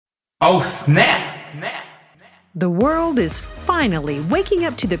Oh, snap! The world is finally waking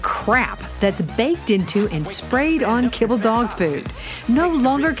up to the crap that's baked into and sprayed on kibble dog food. No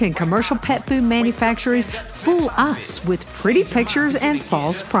longer can commercial pet food manufacturers fool us with pretty pictures and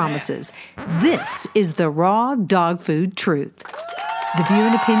false promises. This is the raw dog food truth. The view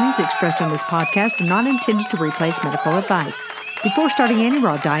and opinions expressed on this podcast are not intended to replace medical advice. Before starting any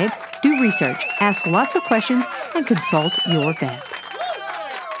raw diet, do research, ask lots of questions, and consult your vet.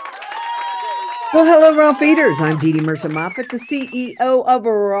 Well, hello, raw feeders. I'm Dee Dee Mercer-Moffat, the CEO of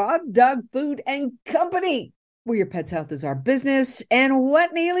Raw Dog Food and Company, where your pet's health is our business. And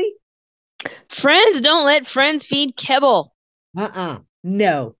what, Nealy? Friends don't let friends feed kibble.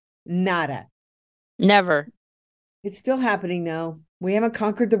 No, nada. Never. It's still happening, though. We haven't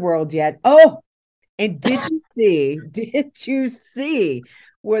conquered the world yet. Oh, and did you see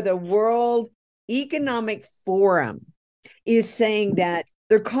where the World Economic Forum is saying that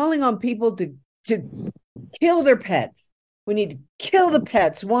they're calling on people to kill their pets? We need to kill the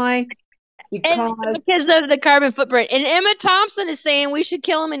pets. Why? Because of the carbon footprint. And Emma Thompson is saying we should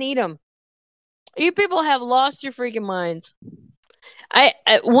kill them and eat them. You people have lost your freaking minds.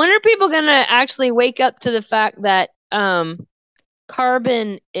 When are people going to actually wake up to the fact that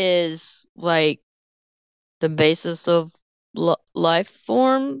carbon is like the basis of life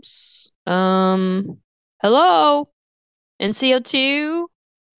forms? Hello? And CO2?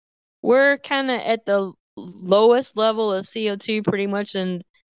 We're kind of at the lowest level of CO2 pretty much in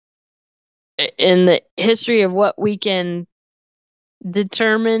the history of what we can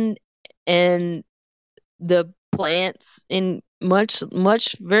determine, and the plants in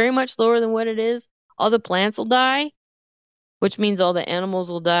very much lower than what it is. All the plants will die, which means all the animals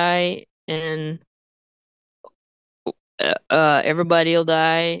will die, and everybody will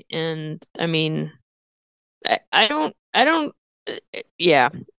die. And I mean, I don't. Yeah.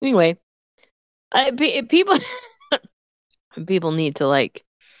 Anyway, people people need to like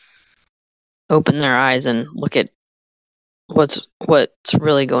open their eyes and look at what's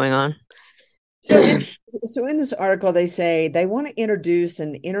really going on. So in this article, they say they want to introduce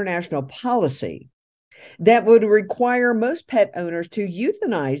an international policy that would require most pet owners to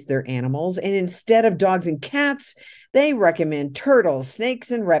euthanize their animals, and instead of dogs and cats, they recommend turtles,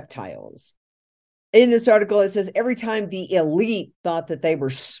 snakes, and reptiles. In this article, it says every time the elite thought that they were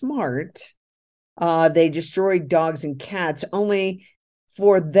smart, they destroyed dogs and cats, only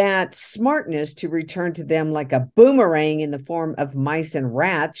for that smartness to return to them like a boomerang in the form of mice and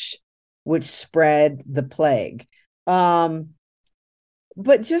rats, which spread the plague. But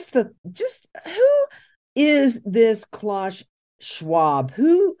just who is this Klaus Schwab?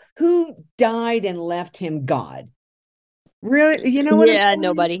 Who died and left him God? Really? You know what I'm saying?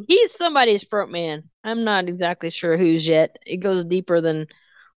 Nobody. He's somebody's front man. I'm not exactly sure who's yet. It goes deeper than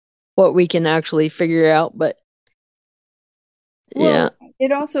what we can actually figure out, but well,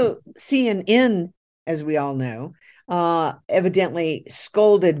 it also, CNN, as we all know, evidently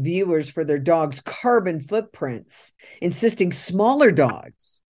scolded viewers for their dogs' carbon footprints, insisting smaller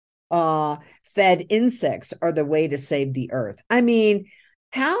dogs fed insects are the way to save the earth. I mean,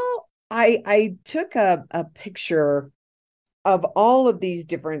 how I took a picture of all of these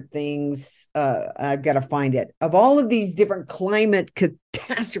different things. I've got to find it. Of all of these different climate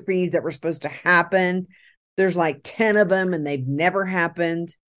catastrophes that were supposed to happen, there's like 10 of them, and they've never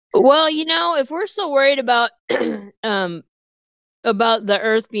happened. Well, if we're so worried about the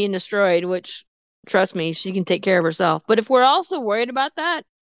earth being destroyed, which, trust me, she can take care of herself. But if we're also worried about that,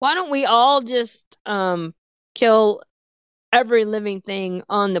 why don't we all just kill every living thing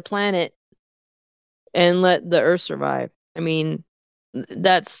on the planet and let the earth survive? I mean,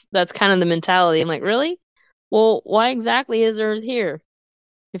 that's kind of the mentality. I'm like, really? Well, why exactly is Earth here?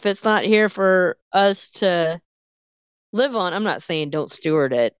 If it's not here for us to live on, I'm not saying don't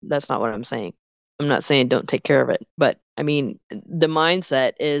steward it. That's not what I'm saying. I'm not saying don't take care of it. But I mean, the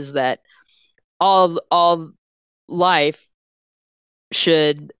mindset is that all life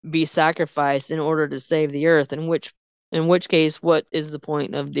should be sacrificed in order to save the earth. In which case, what is the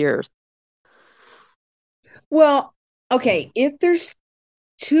point of the earth? Well, okay, if there's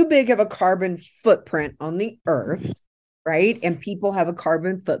too big of a carbon footprint on the earth, right, and people have a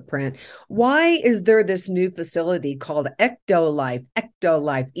carbon footprint, why is there this new facility called EctoLife,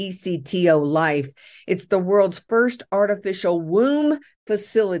 ECTO Life? It's the world's first artificial womb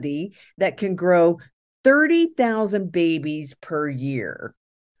facility that can grow 30,000 babies per year.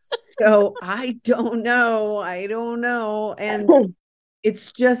 So I don't know. And it's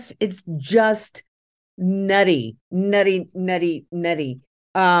just nutty.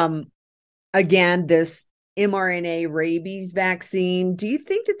 Again, this mRNA rabies vaccine. Do you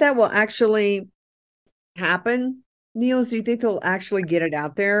think that will actually happen, Niels? Do you think they'll actually get it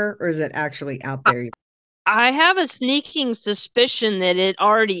out there, or is it actually out there? I have a sneaking suspicion that it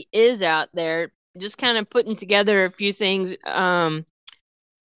already is out there. Just kind of putting together a few things.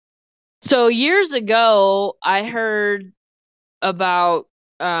 So years ago, I heard about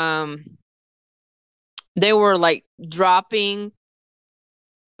they were like dropping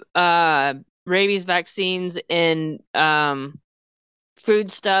rabies vaccines in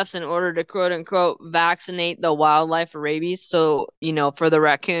foodstuffs in order to quote unquote vaccinate the wildlife for rabies. So, for the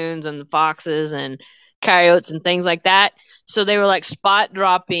raccoons and the foxes and coyotes and things like that. So they were like spot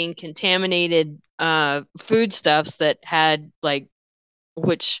dropping contaminated foodstuffs that had like,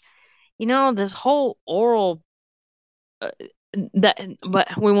 which, this whole oral that,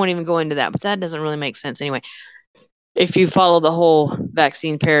 but we won't even go into that, but that doesn't really make sense anyway. If you follow the whole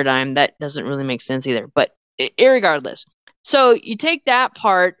vaccine paradigm, that doesn't really make sense either. But irregardless, so you take that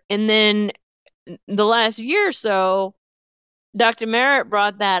part, and then the last year or so, Dr. Merritt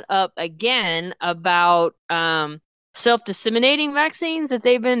brought that up again about self-disseminating vaccines that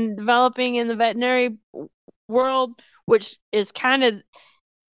they've been developing in the veterinary world, which is kind of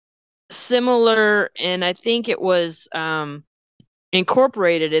similar, and I think it was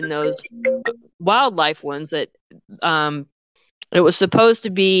incorporated in those wildlife ones that it was supposed to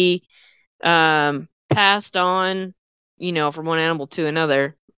be passed on, from one animal to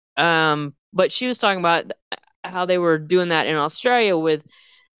another. But she was talking about how they were doing that in Australia with,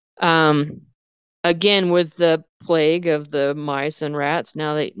 again, with the plague of the mice and rats.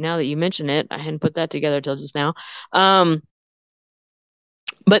 Now that you mention it, I hadn't put that together till just now.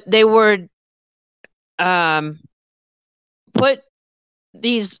 But they were put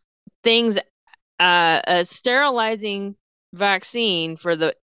these things, a sterilizing vaccine for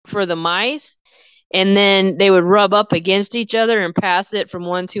the mice, and then they would rub up against each other and pass it from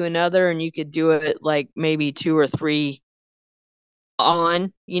one to another, and you could do it like maybe 2 or 3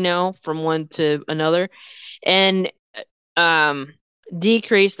 on, from one to another, and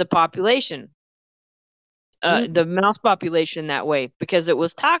decrease the population, the mouse population that way, because it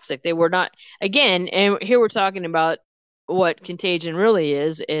was toxic. They were not, again, and here we're talking about what contagion really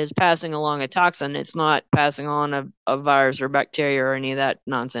is passing along a toxin. It's not passing on a virus or bacteria or any of that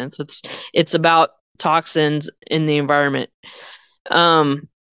nonsense. It's about toxins in the environment. But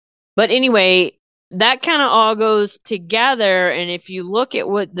anyway, that kind of all goes together. And if you look at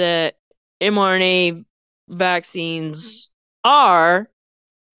what the mRNA vaccines are,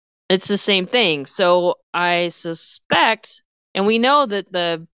 it's the same thing. So I suspect, and we know that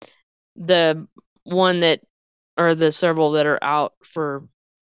the one that, or the several that are out for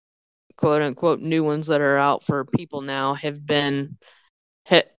quote unquote new ones that are out for people now have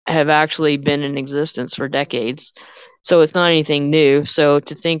actually been in existence for decades. So it's not anything new. So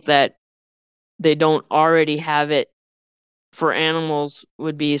to think that they don't already have it for animals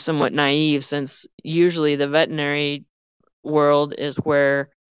would be somewhat naive, since usually the veterinary world is where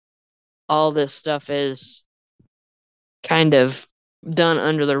all this stuff is kind of done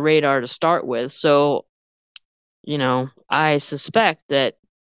under the radar to start with. So, I suspect that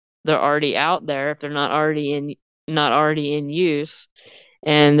they're already out there if they're not already in use,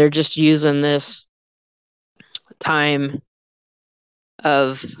 and they're just using this time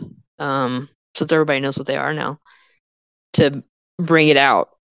of since everybody knows what they are now, to bring it out.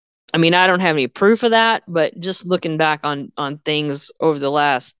 I mean, I don't have any proof of that, but just looking back on things over the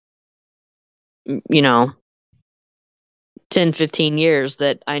last 10, 15 years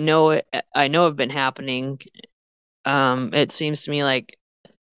that I know have been happening, it seems to me like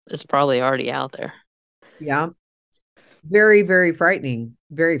it's probably already out there. Yeah. Very, very frightening.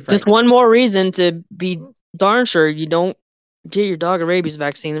 Very frightening. Just one more reason to be darn sure you don't get your dog a rabies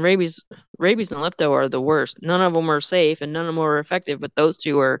vaccine. The rabies and lepto are the worst. None of them are safe and none of them are effective, but those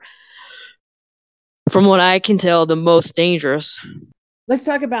two are, from what I can tell, the most dangerous. Let's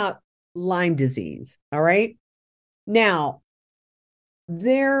talk about Lyme disease. All right. Now,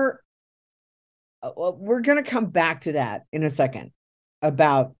 we're going to come back to that in a second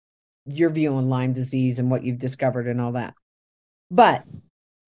about your view on Lyme disease and what you've discovered and all that. But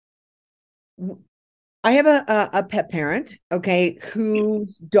I have a pet parent, okay,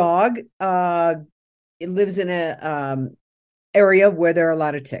 whose dog lives in a area where there are a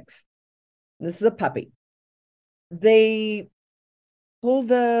lot of ticks. This is a puppy. They pulled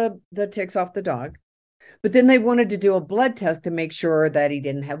the ticks off the dog, but then they wanted to do a blood test to make sure that he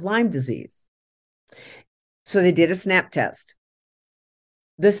didn't have Lyme disease. So they did a snap test.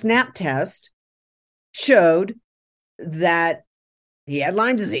 The snap test showed that he had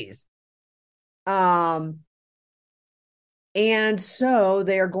Lyme disease. And so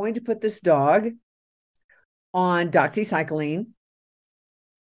they are going to put this dog on doxycycline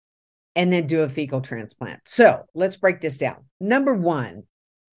and then do a fecal transplant. So let's break this down. Number one,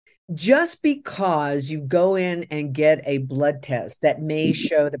 just because you go in and get a blood test that may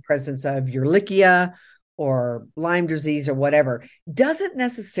show the presence of Ehrlichia or Lyme disease or whatever, doesn't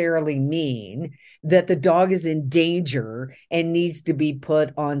necessarily mean that the dog is in danger and needs to be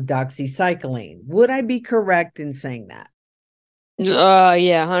put on doxycycline. Would I be correct in saying that?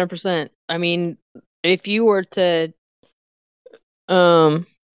 Yeah, 100%. I mean, if you were to,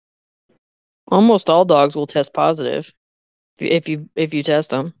 almost all dogs will test positive if you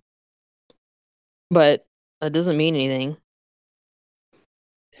test them, but that doesn't mean anything.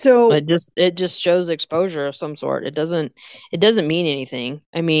 So it just shows exposure of some sort. It doesn't mean anything.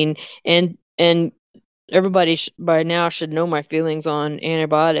 I mean, and everybody by now should know my feelings on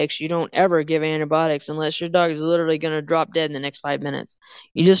antibiotics. You don't ever give antibiotics unless your dog is literally going to drop dead in the next 5 minutes.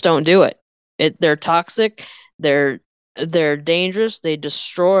 You just don't do it. They're toxic. They're dangerous. They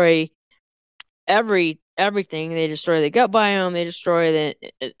destroy everything. They destroy the gut biome. They destroy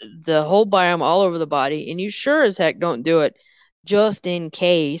the whole biome all over the body. And you sure as heck don't do it just in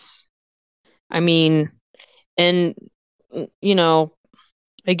case. I mean, and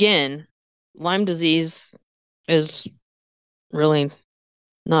again, Lyme disease is really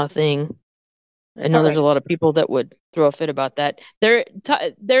not a thing. I know there's a lot of people that would throw a fit about that. I'm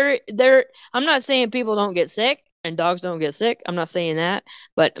not saying people don't get sick and dogs don't get sick. I'm not saying that,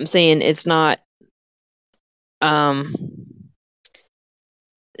 but I'm saying it's not.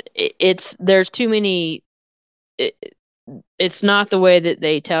 There's too many. It's not the way that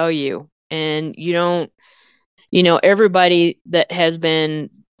they tell you, and you don't. Everybody that has been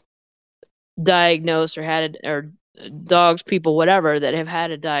diagnosed or or dogs, people, whatever, that have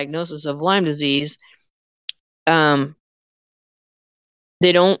had a diagnosis of Lyme disease, they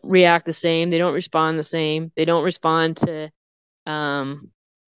don't react the same. They don't respond the same. They don't respond to,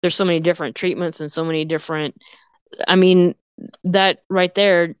 there's so many different treatments and so many different, I mean, that right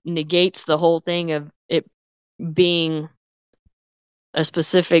there negates the whole thing of it being a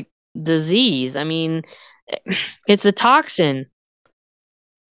specific disease. I mean, it's a toxin.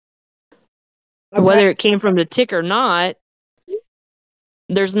 Okay. Whether it came from the tick or not,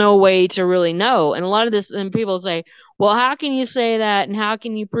 there's no way to really know. And a lot of this, and people say, well, how can you say that? And how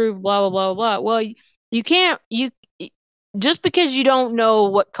can you prove blah, blah, blah, blah? Well, you can't, just because you don't know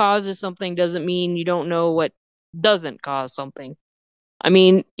what causes something doesn't mean you don't know what doesn't cause something. I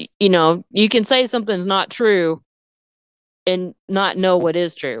mean, you can say something's not true and not know what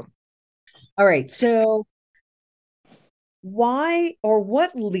is true. All right. So why or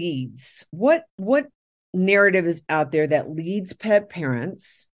what narrative is out there that leads pet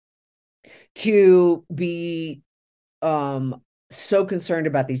parents to be so concerned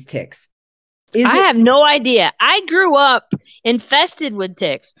about these ticks? I have no idea. I grew up infested with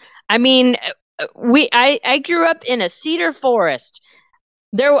ticks. I mean, I grew up in a cedar forest.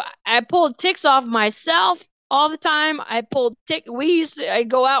 I pulled ticks off myself all the time. I'd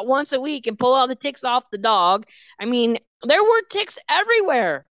go out once a week and pull all the ticks off the dog. I mean, there were ticks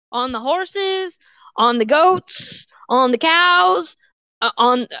everywhere, on the horses, on the goats, on the cows,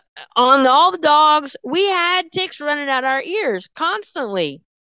 on all the dogs. We had ticks running out our ears constantly.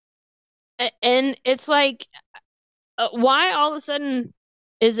 And it's like, why all of a sudden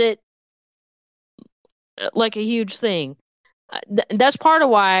is it like a huge thing? That's part of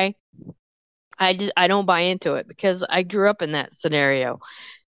why I don't buy into it, because I grew up in that scenario.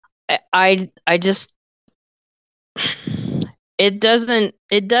 I just it doesn't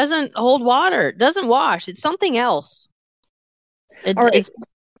hold water. It doesn't wash. It's something else. All right.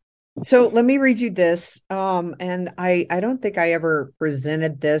 So let me read you this. And I don't think I ever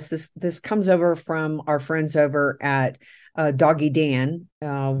presented this. This comes over from our friends over at Doggy Dan,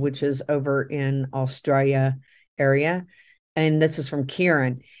 which is over in Australia area. And this is from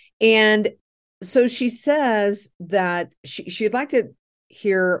Kieran. And so she says that she'd like to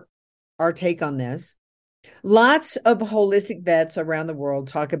hear our take on this. Lots of holistic vets around the world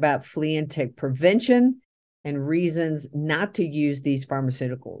talk about flea and tick prevention and reasons not to use these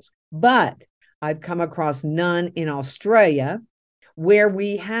pharmaceuticals. But I've come across none in Australia, where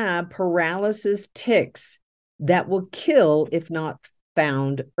we have paralysis ticks that will kill if not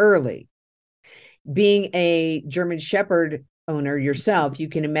found early. Being a German Shepherd owner yourself, you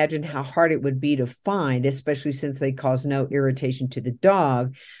can imagine how hard it would be to find, especially since they cause no irritation to the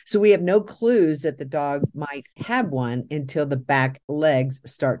dog. So we have no clues that the dog might have one until the back legs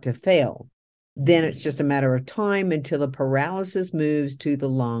start to fail. Then it's just a matter of time until the paralysis moves to the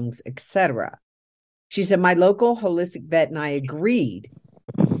lungs, etc. She said, my local holistic vet and I agreed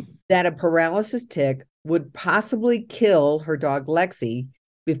that a paralysis tick would possibly kill her dog Lexi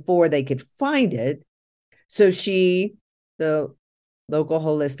before they could find it. So the local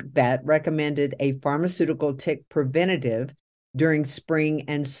holistic vet, recommended a pharmaceutical tick preventative during spring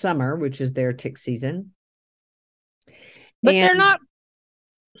and summer, which is their tick season. But they're not.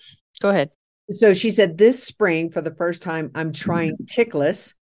 Go ahead. So she said, this spring, for the first time, I'm trying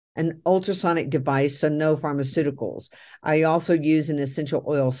Tickless, an ultrasonic device, so no pharmaceuticals. I also use an essential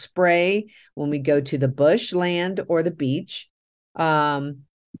oil spray when we go to the bush land or the beach. So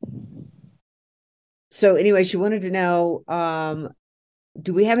anyway, she wanted to know,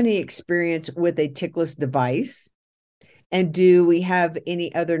 do we have any experience with a tickless device? And do we have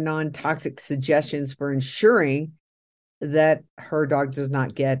any other non-toxic suggestions for ensuring that her dog does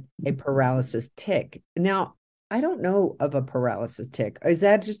not get a paralysis tick? Now, I don't know of a paralysis tick. Is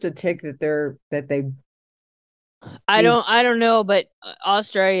that just a tick that they? I don't know, but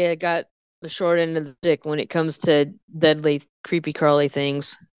Australia got the short end of the stick when it comes to deadly, creepy, crawly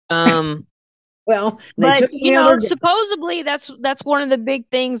things. Well, but supposedly that's one of the big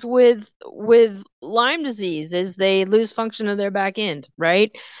things with Lyme disease is they lose function of their back end,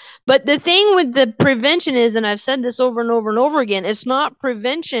 right? But the thing with the prevention is, and I've said this over and over and over again, it's not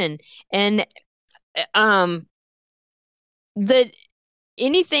prevention, and that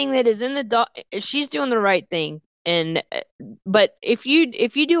anything that is in the dog, she's doing the right thing. And but if you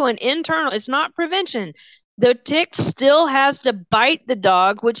do an internal, it's not prevention. The tick still has to bite the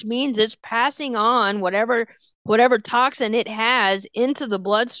dog, which means it's passing on whatever toxin it has into the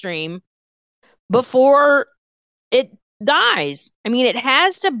bloodstream before it dies. I mean, it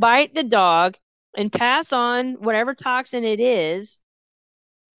has to bite the dog and pass on whatever toxin it is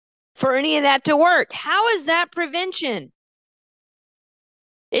for any of that to work. How is that prevention?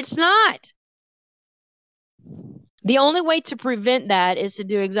 It's not. The only way to prevent that is to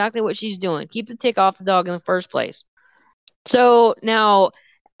do exactly what she's doing. Keep the tick off the dog in the first place. So now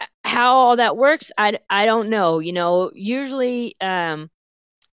how all that works, I don't know. You know, usually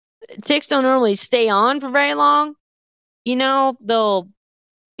ticks don't normally stay on for very long. You know, they'll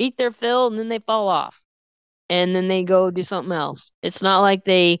eat their fill and then they fall off. And then they go do something else. It's not like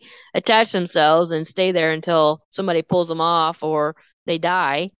they attach themselves and stay there until somebody pulls them off or they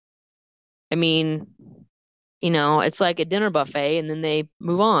die. I mean, you know, it's like a dinner buffet and then they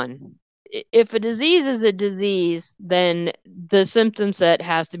move on. If a disease is a disease, then the symptom set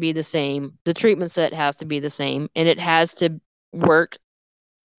has to be the same. The treatment set has to be the same, and it has to work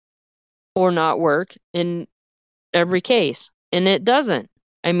or not work in every case. And it doesn't.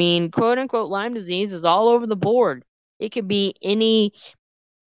 I mean, quote unquote, Lyme disease is all over the board. It could be any,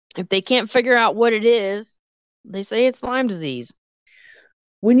 if they can't figure out what it is, they say it's Lyme disease.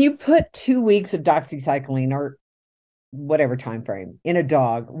 When you put 2 weeks of doxycycline or whatever time frame in a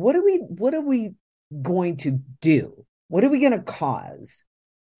dog, what are we going to do? What are we going to cause?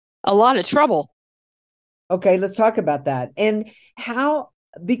 A lot of trouble. Okay, let's talk about that. And how,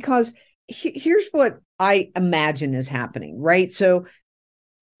 because here's what I imagine is happening, right? So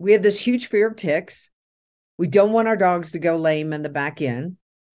we have this huge fear of ticks. We don't want our dogs to go lame in the back end.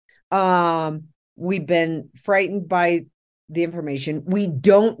 We've been frightened by the information. We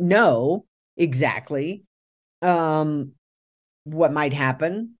don't know exactly what might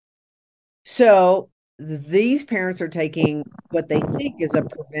happen. So these parents are taking what they think is a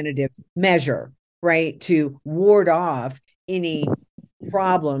preventative measure, right, to ward off any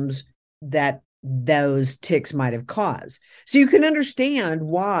problems that those ticks might have caused. So you can understand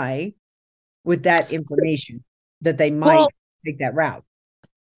why, with that information, that they might take that route.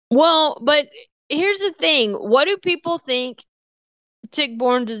 Well, but here's the thing. What do people think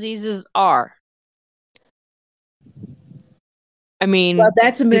tick-borne diseases are? I mean, well,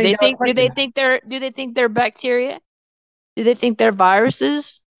 that's $1 million question. Do they think they're bacteria? Do they think they're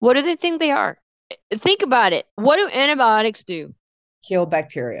viruses? What do they think they are? Think about it. What do antibiotics do? Kill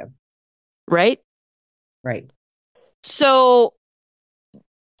bacteria. Right? Right. So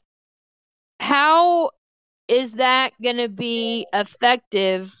how is that going to be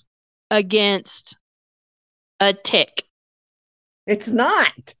effective against a tick? It's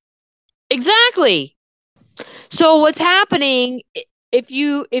not. Exactly. So what's happening, if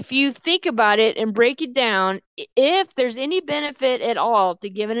you think about it and break it down, if there's any benefit at all to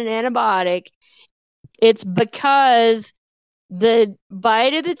giving an antibiotic, it's because the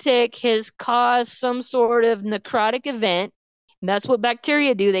bite of the tick has caused some sort of necrotic event. And that's what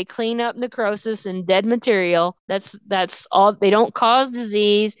bacteria do. They clean up necrosis and dead material. That's all. They don't cause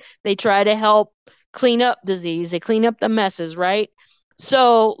disease. They try to help clean up disease. They clean up the messes, right?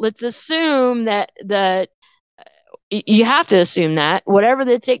 So let's assume that you have to assume that whatever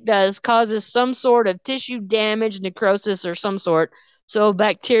the tick does causes some sort of tissue damage, necrosis, or some sort. So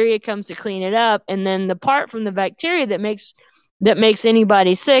bacteria comes to clean it up, and then the part from the bacteria that makes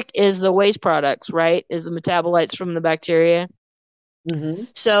anybody sick is the waste products, right? Is the metabolites from the bacteria. Mm-hmm.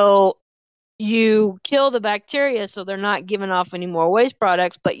 So you kill the bacteria so they're not giving off any more waste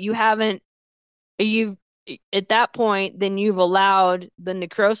products, but you've at that point then you've allowed the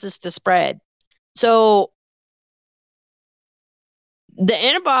necrosis to spread. So the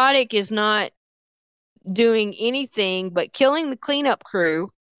antibiotic is not doing anything but killing the cleanup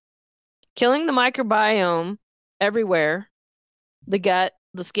crew, killing the microbiome everywhere, the gut,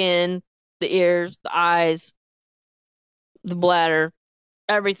 the skin, the ears, the eyes, the bladder,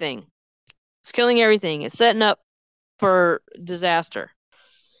 everything. It's killing everything. It's setting up for disaster.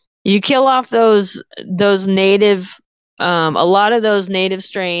 You kill off those native a lot of those native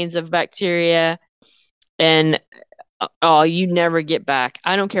strains of bacteria, and oh, you never get back.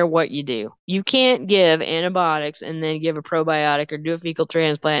 I don't care what you do. You can't give antibiotics and then give a probiotic or do a fecal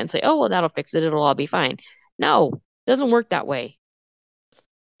transplant and say, "Oh, well, that'll fix it. It'll all be fine." No, it doesn't work that way.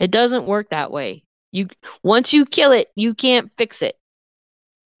 It doesn't work that way. You Once you kill it, you can't fix it.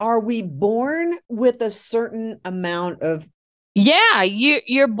 Are we born with a certain amount of? Yeah,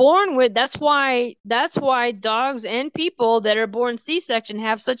 you're born with that's why dogs and people that are born C-section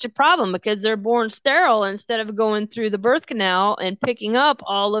have such a problem, because they're born sterile instead of going through the birth canal and picking up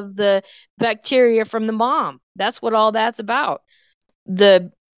all of the bacteria from the mom. That's what all that's about.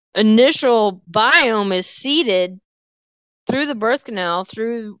 The initial biome is seeded through the birth canal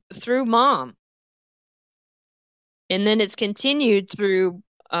through mom. And then it's continued through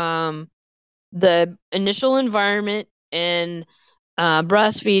the initial environment and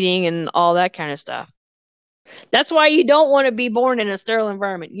breastfeeding and all that kind of stuff. That's why you don't want to be born in a sterile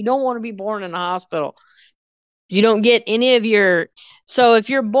environment. You don't want to be born in a hospital. You don't get any of your. So if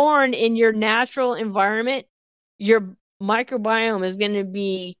you're born in your natural environment, your microbiome is going to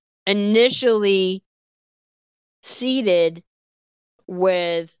be initially seeded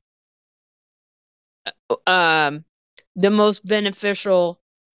with um, the most beneficial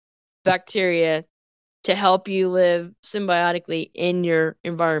bacteria to help you live symbiotically in your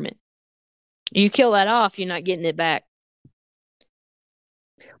environment. You kill that off, you're not getting it back.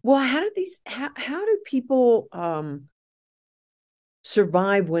 Well, how do people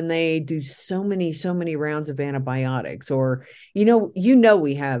survive when they do so many rounds of antibiotics? Or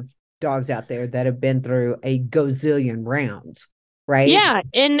we have dogs out there that have been through a gazillion rounds, right? Yeah,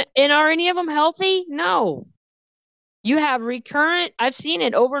 and are any of them healthy? No. You have recurrent, I've seen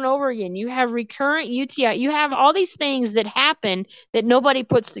it over and over again. You have recurrent UTI. You have all these things that happen that nobody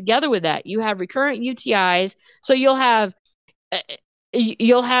puts together with that. You have recurrent UTIs. So uh,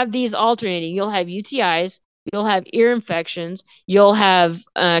 you'll have these alternating. You'll have UTIs, you'll have ear infections, you'll have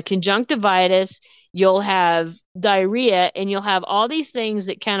conjunctivitis, you'll have diarrhea, and you'll have all these things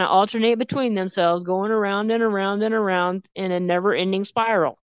that kind of alternate between themselves, going around and around and around in a never-ending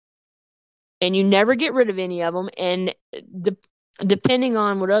spiral. And you never get rid of any of them. And depending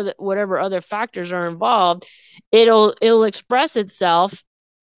on whatever other factors are involved, it'll express itself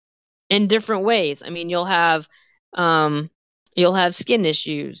in different ways. I mean, you'll have skin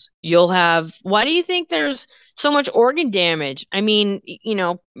issues. Why do you think there's so much organ damage? I mean,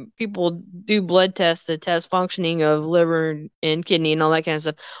 people do blood tests to test functioning of liver and kidney and all that kind of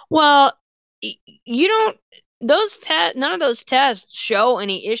stuff. Well, you don't, none of those tests show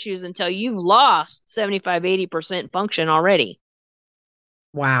any issues until you've lost 75-80% function already.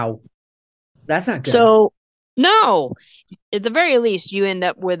 Wow. That's not good. So, no, at the very least, you end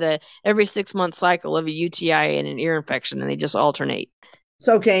up with a every 6 month cycle of a UTI and an ear infection, and they just alternate.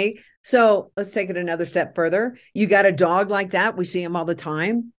 So, okay. So let's take it another step further. You got a dog like that. We see them all the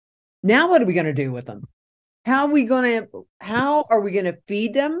time. Now, what are we going to do with them? How are we going to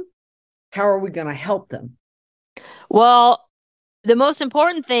feed them? How are we going to help them? Well, the most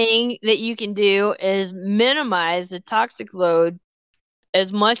important thing that you can do is minimize the toxic load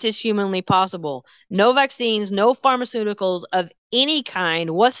as much as humanly possible. No vaccines, no pharmaceuticals of any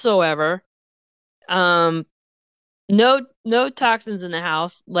kind whatsoever. No toxins in the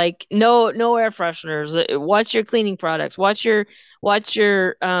house, like no air fresheners. Watch your cleaning products. Watch your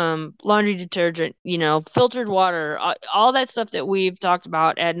laundry detergent, filtered water, all that stuff that we've talked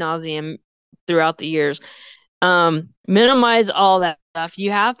about ad nauseum throughout the years. Minimize all that stuff.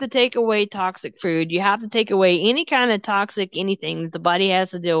 You have to take away toxic food. You have to take away any kind of toxic anything that the body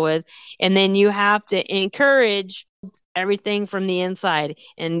has to deal with. And then you have to encourage everything from the inside.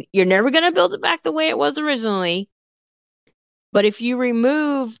 And you're never going to build it back the way it was originally. But if you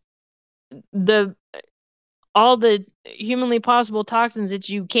remove the all the humanly possible toxins that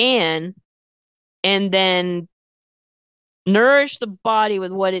you can, and then nourish the body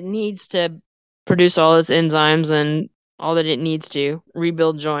with what it needs to produce all its enzymes and all that it needs to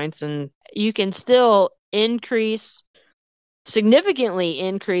rebuild joints, and you can still significantly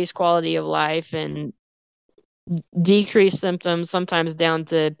increase quality of life and decrease symptoms, sometimes down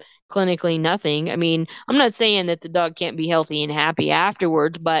to clinically nothing. I mean, I'm not saying that the dog can't be healthy and happy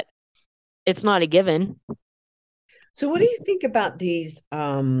afterwards, but it's not a given. So what do you think about these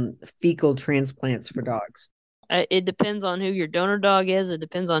fecal transplants for dogs? It depends on who your donor dog is. It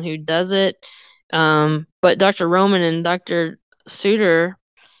depends on who does it. But Dr. Roman and Dr. Suter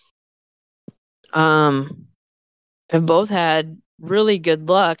have both had really good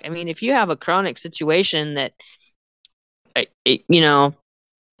luck. I mean, if you have a chronic situation that,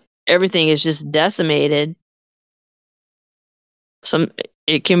 everything is just decimated,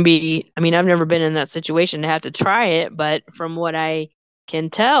 it can be, I mean, I've never been in that situation to have to try it, but from what I can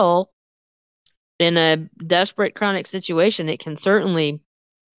tell, in a desperate chronic situation, it can certainly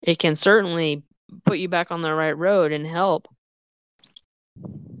put you back on the right road and help.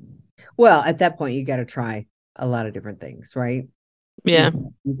 Well, at that point, you got to try a lot of different things, right? Yeah.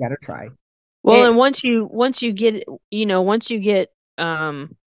 You got to try. Well, and once you get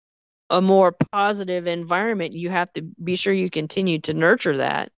a more positive environment, you have to be sure you continue to nurture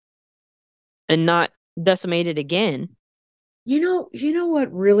that and not decimate it again. You know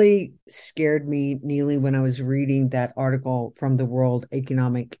what really scared me, Nealy, when I was reading that article from the World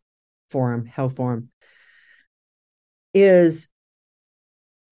Economic Forum, Health Forum, is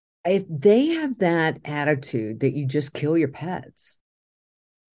if they have that attitude that you just kill your pets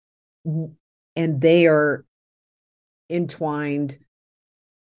and they are entwined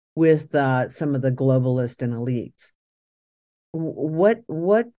with some of the globalists and elites,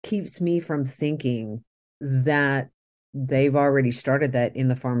 what keeps me from thinking that they've already started that in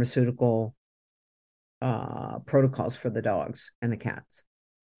the pharmaceutical protocols for the dogs and the cats?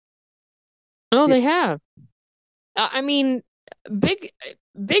 Oh, they have. I mean, big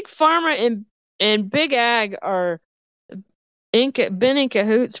big pharma and big ag are been in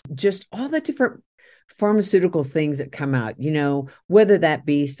cahoots. Just all the different pharmaceutical things that come out, whether that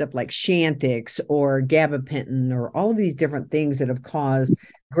be stuff like Chantix or gabapentin or all of these different things that have caused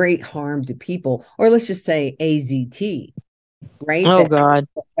great harm to people, or let's just say AZT, right? Oh That God.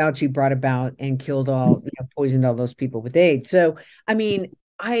 Fauci brought about and killed poisoned all those people with AIDS. So, I mean,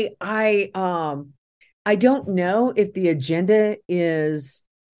 I don't know if the agenda is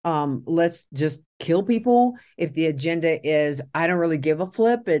let's just kill people. If the agenda is I don't really give a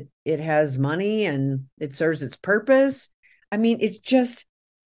flip, it has money and it serves its purpose. I mean, it's just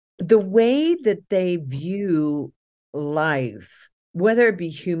the way that they view life, whether it be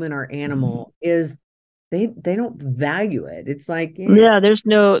human or animal, is they don't value it. It's like, Yeah, there's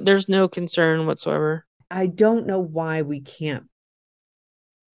no concern whatsoever. I don't know why we can't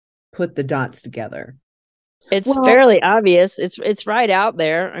put the dots together. It's Well, fairly obvious. It's right out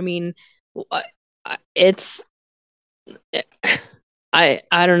there. I mean, it's I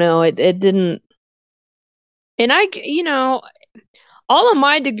don't know. It didn't. And all of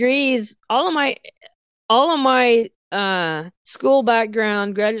my degrees, all of my school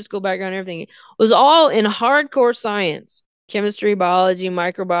background, graduate school background, everything was all in hardcore science: chemistry, biology,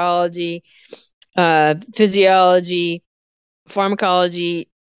 microbiology, physiology, pharmacology.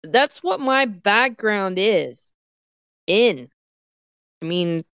 That's what my background is in. I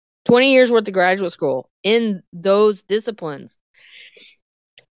mean, 20 years worth of graduate school in those disciplines.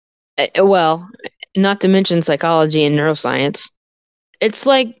 Well, not to mention psychology and neuroscience. It's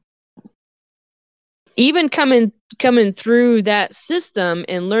like even coming through that system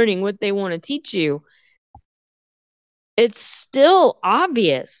and learning what they want to teach you, it's still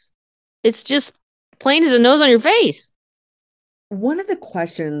obvious. It's just plain as a nose on your face. one of the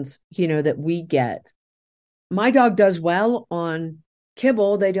questions, that we get, my dog does well on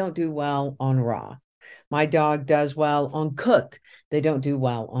kibble, they don't do well on raw. My dog does well on cooked, they don't do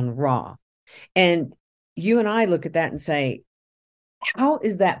well on raw. And you and I look at that and say, how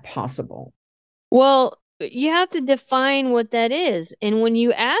is that possible? Well, you have to define what that is. And when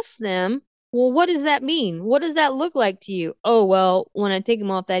you ask them, well, what does that mean? What does that look like to you? Oh, well, when I take him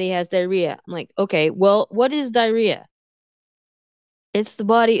off that, he has diarrhea. I'm like, okay, well, what is diarrhea? It's the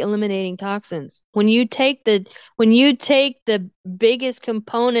body eliminating toxins. When you take the biggest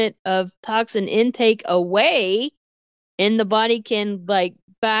component of toxin intake away, and the body can like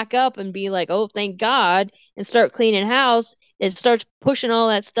back up and be like, "Oh, thank God," and start cleaning house, it starts pushing all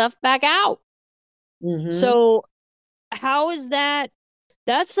that stuff back out. Mm-hmm. So how is that?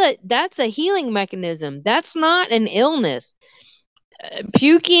 That's a healing mechanism. That's not an illness.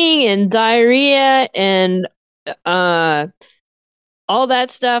 Puking and diarrhea and uh all that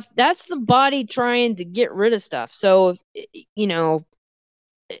stuff, that's the body trying to get rid of stuff. So, you know,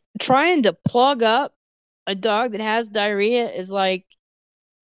 trying to plug up a dog that has diarrhea is like,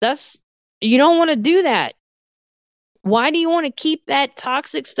 that's, you don't want to do that. Why do you want to keep that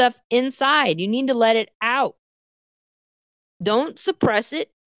toxic stuff inside? You need to let it out. Don't suppress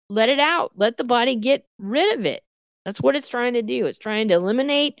it. Let it out. Let the body get rid of it. That's what it's trying to do. It's trying to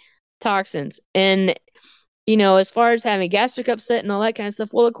eliminate toxins. And, you know, as far as having gastric upset and all that kind of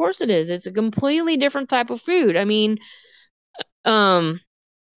stuff, well, of course it is. It's a completely different type of food. I mean, um,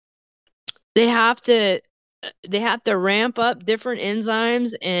 they have to ramp up different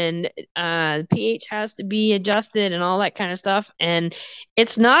enzymes, and pH has to be adjusted and all that kind of stuff. And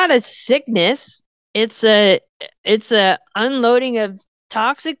it's not a sickness. It's a unloading of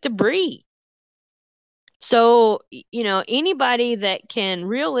toxic debris. So, you know, anybody that can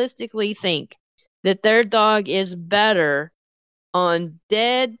realistically think that their dog is better on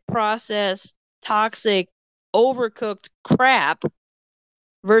dead, processed, toxic, overcooked crap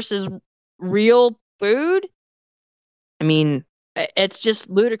versus real food, I mean, it's just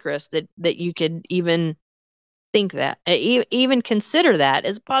ludicrous that you could even think that, even consider that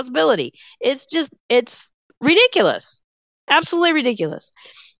as a possibility. It's ridiculous, absolutely ridiculous.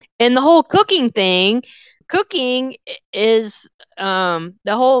 And the whole cooking is the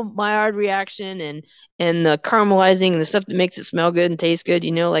whole Maillard reaction and the caramelizing and the stuff that makes it smell good and taste good.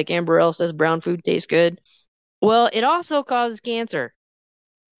 You know, like Amber Ale says, brown food tastes good. Well, it also causes cancer.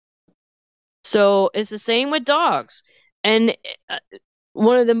 So it's the same with dogs. And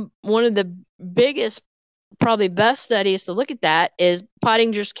one of the biggest, probably best studies to look at that is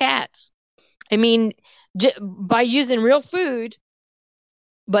Pottinger's cats. I mean, by using real food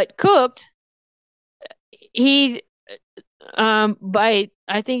but cooked, he by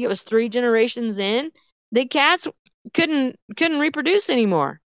I think it was 3 generations in, the cats couldn't reproduce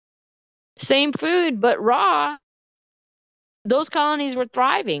anymore. Same food but raw, those colonies were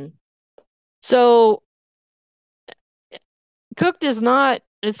thriving. So cooked is not,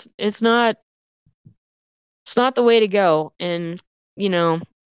 it's not the way to go. And, you know,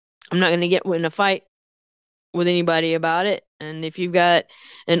 I'm not going to get in a fight with anybody about it. And if you've got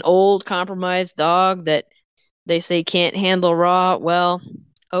an old compromised dog that they say can't handle raw, well,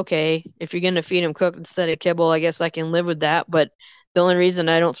 okay, if you're going to feed him cooked instead of kibble, I guess I can live with that. But the only reason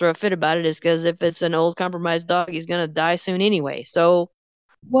I don't throw a fit about it is because if it's an old compromised dog, he's going to die soon anyway. So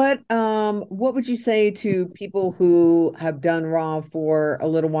what would you say to people who have done raw for a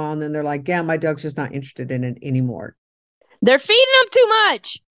little while and then they're like, yeah, my dog's just not interested in it anymore? they're feeding them too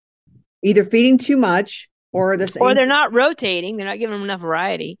much, Either feeding too much or the or same. they're not rotating, they're not giving them enough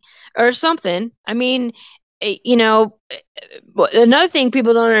variety or something. I mean, you know, another thing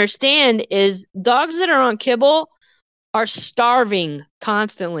people don't understand is dogs that are on kibble are starving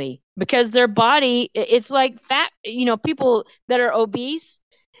constantly because their body, it's like fat, you know, people that are obese,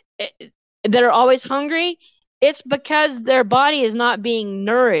 that are always hungry, it's because their body is not being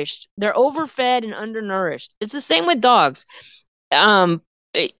nourished. They're overfed and undernourished. It's the same with dogs. Um,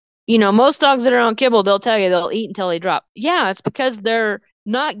 you know, most dogs that are on kibble, they'll tell you they'll eat until they drop. Yeah, it's because they're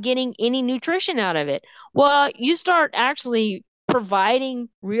not getting any nutrition out of it. Well, you start actually providing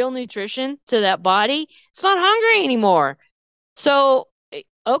real nutrition to that body, it's not hungry anymore. So,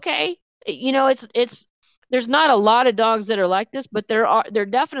 okay, you know, it's there's not a lot of dogs that are like this, but there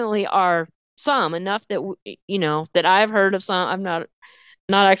definitely are some, enough that you know, that I've heard of some. I've not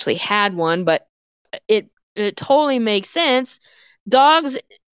actually had one, but it totally makes sense. Dogs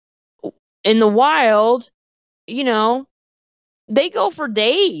in the wild, you know, they go for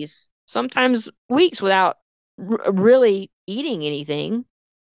days, sometimes weeks without really eating anything.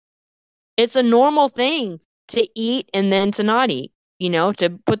 It's a normal thing to eat and then to not eat, you know,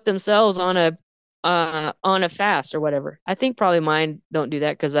 to put themselves on a fast or whatever. I think probably mine don't do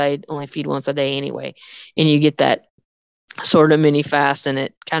that because I only feed once a day anyway. And you get that sort of mini fast and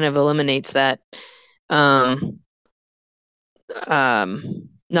it kind of eliminates that um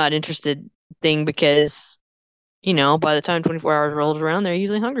not interested thing, because, you know, by the time 24 hours rolls around, they're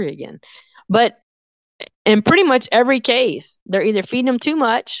usually hungry again. But in pretty much every case, they're either feeding them too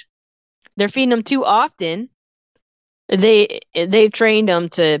much, they're feeding them too often. They've trained them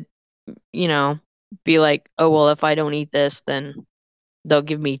to, you know, be like, oh well, if I don't eat this, then they'll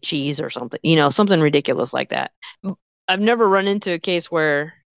give me cheese or something, you know, something ridiculous like that. I've never run into a case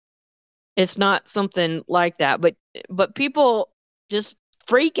where it's not something like that, but people just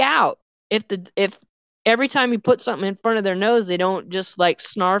freak out if every time you put something in front of their nose, they don't just like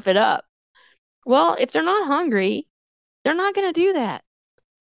snarf it up. Well, if they're not hungry, they're not going to do that.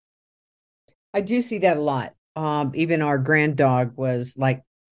 I do see that a lot. Even our grand dog was like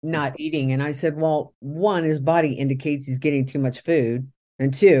not eating. And I said, well, one, his body indicates he's getting too much food.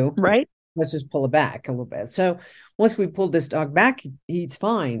 And two, Right? let's just pull it back a little bit. So once we pulled this dog back, he eats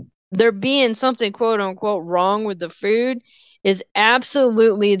fine. There being something quote unquote wrong with the food is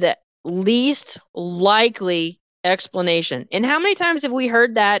absolutely the least likely explanation. And how many times have we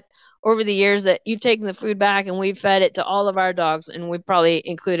heard that over the years that you've taken the food back and we've fed it to all of our dogs, and we probably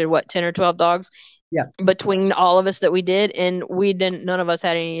included what, 10 or 12 dogs Yeah. between all of us that we did, and we didn't, none of us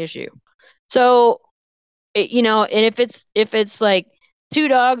had any issue. So, and if it's like two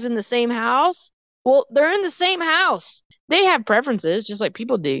dogs in the same house, well, they're in the same house. They have preferences just like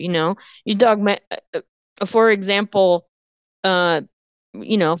people do, Your dog for example,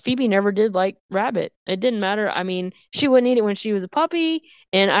 Phoebe never did like rabbit. It didn't matter. I mean, she wouldn't eat it when she was a puppy,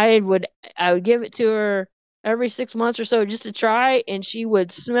 and I would give it to her every 6 months or so just to try, and she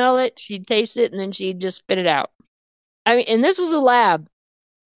would smell it, she'd taste it, and then she'd just spit it out. I mean, and this was a lab.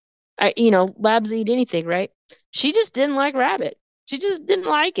 Labs eat anything, right? She just didn't like rabbit. She just didn't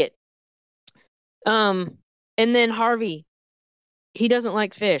like it. Um, and then Harvey, he doesn't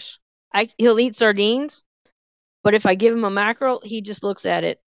like fish. He'll eat sardines, but if I give him a mackerel, he just looks at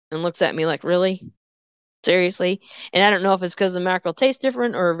it and looks at me like, really? Seriously? And I don't know if it's because the mackerel tastes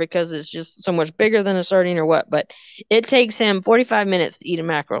different or because it's just so much bigger than a sardine or what, but it takes him 45 minutes to eat a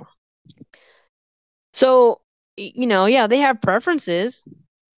mackerel. So, yeah, they have preferences,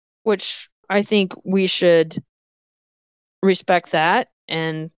 which I think we should respect that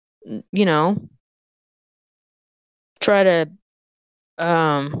and, try to,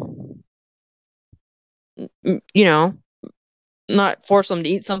 not force them to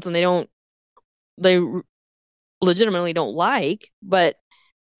eat something they legitimately don't like. But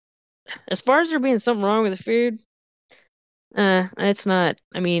as far as there being something wrong with the food, it's not.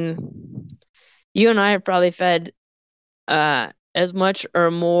 I mean, you and I have probably fed as much or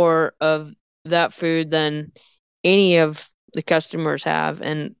more of that food than any of the customers have,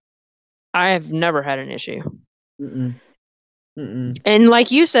 and I have never had an issue. Mm-mm. Mm-mm. And like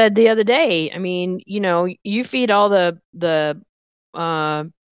you said the other day, I mean, you feed all the uh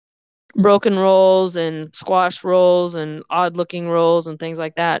broken rolls and squash rolls and odd looking rolls and things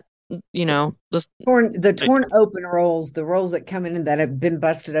like that. Just Torn open rolls, the rolls that come in that have been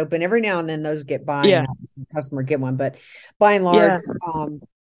busted open. Every now and then those get by, yeah, and a customer get one, but by and large, yeah,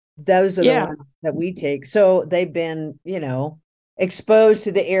 those are the yeah, ones that we take. So they've been, exposed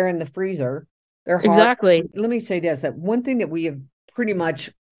to the air in the freezer. They're hard. exactly. Let me say this: that one thing that we have pretty much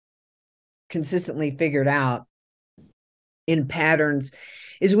consistently figured out in patterns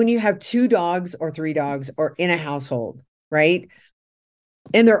is when you have 2 dogs or 3 dogs or in a household, right?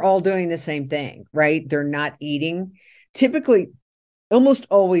 And they're all doing the same thing, right? They're not eating. Typically, almost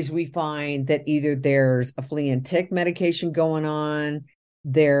always we find that either there's a flea and tick medication going on,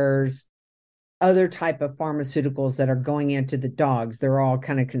 there's other type of pharmaceuticals that are going into the dogs. They're all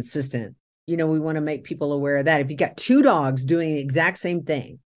kind of consistent. We want to make people aware of that. If you got 2 dogs doing the exact same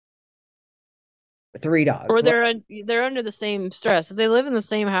thing, 3 dogs, Or they're under the same stress. If they live in the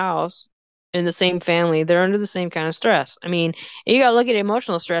same house, in the same family, they're under the same kind of stress. I mean, you got to look at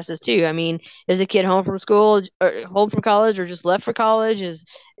emotional stresses too. I mean, is a kid home from school or home from college or just left for college? Is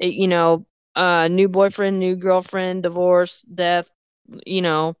new boyfriend, new girlfriend, divorce, death, you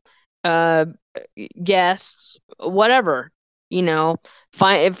know, uh, guests, whatever.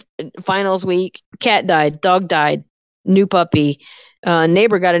 If finals week, cat died, dog died, new puppy,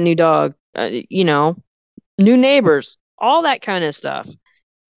 neighbor got a new dog. New neighbors, all that kind of stuff.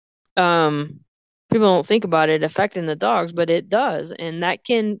 People don't think about it affecting the dogs, but it does, and that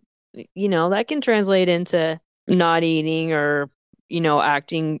can translate into not eating or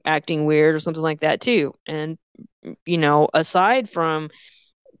acting weird or something like that too. And aside from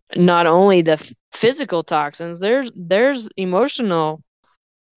not only the physical toxins, there's emotional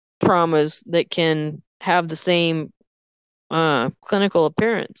traumas that can have the same clinical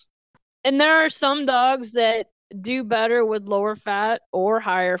appearance. And there are some dogs that do better with lower fat or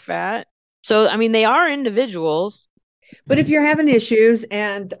higher fat. So, I mean, they are individuals. But if you're having issues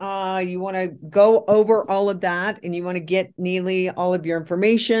and you want to go over all of that and you want to get Nealy all of your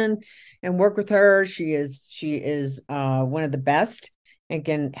information and work with her, she is one of the best and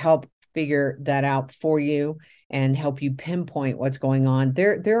can help figure that out for you and help you pinpoint what's going on.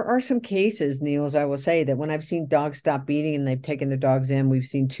 There are some cases, Neil, as I will say, that when I've seen dogs stop eating and they've taken their dogs in, we've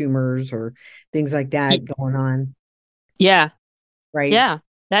seen tumors or things like that going on. Yeah. Right. Yeah.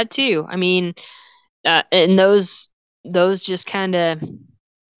 That too. I mean, And those just kind of,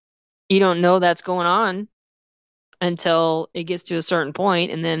 you don't know that's going on until it gets to a certain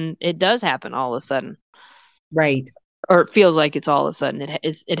point, and then it does happen all of a sudden. Right. Or it feels like it's all of a sudden.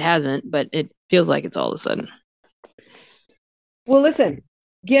 It hasn't, but it feels like it's all of a sudden. Well, listen,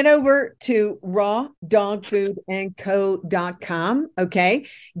 get over to rawdogfoodandco.com. Okay.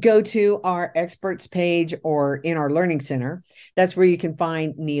 Go to our experts page or in our learning center. That's where you can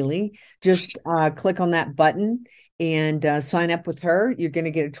find Nealy. Just click on that button and sign up with her. You're going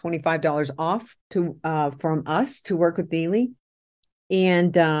to get a $25 off from us to work with Nealy,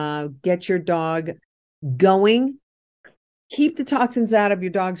 and get your dog going. Keep the toxins out of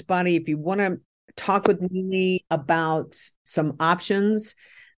your dog's body. If you want to talk with Nealy about some options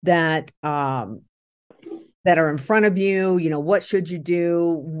that are in front of you, what should you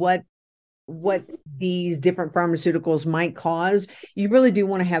do, what these different pharmaceuticals might cause, you really do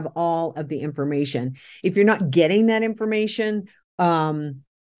want to have all of the information. If you're not getting that information from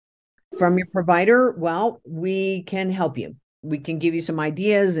your provider, well, we can help you. We can give you some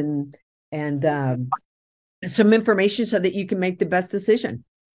ideas and some information so that you can make the best decision.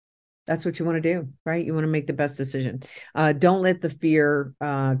 That's what you want to do, right? You want to make the best decision. Don't let the fear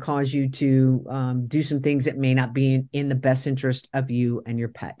cause you to do some things that may not be in the best interest of you and your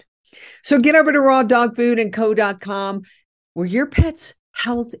pet. So get over to rawdogfoodandco.com, where your pet's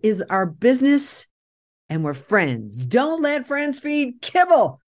health is our business and we're friends. Don't let friends feed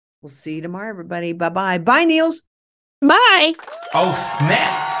kibble. We'll see you tomorrow, everybody. Bye-bye. Bye, Niels. Bye. Oh,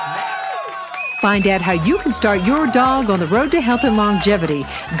 snap. Find out how you can start your dog on the road to health and longevity.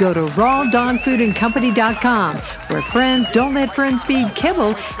 Go to rawdogfoodandcompany.com, where friends don't let friends feed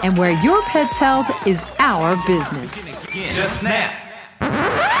kibble and where your pet's health is our business. Just snap.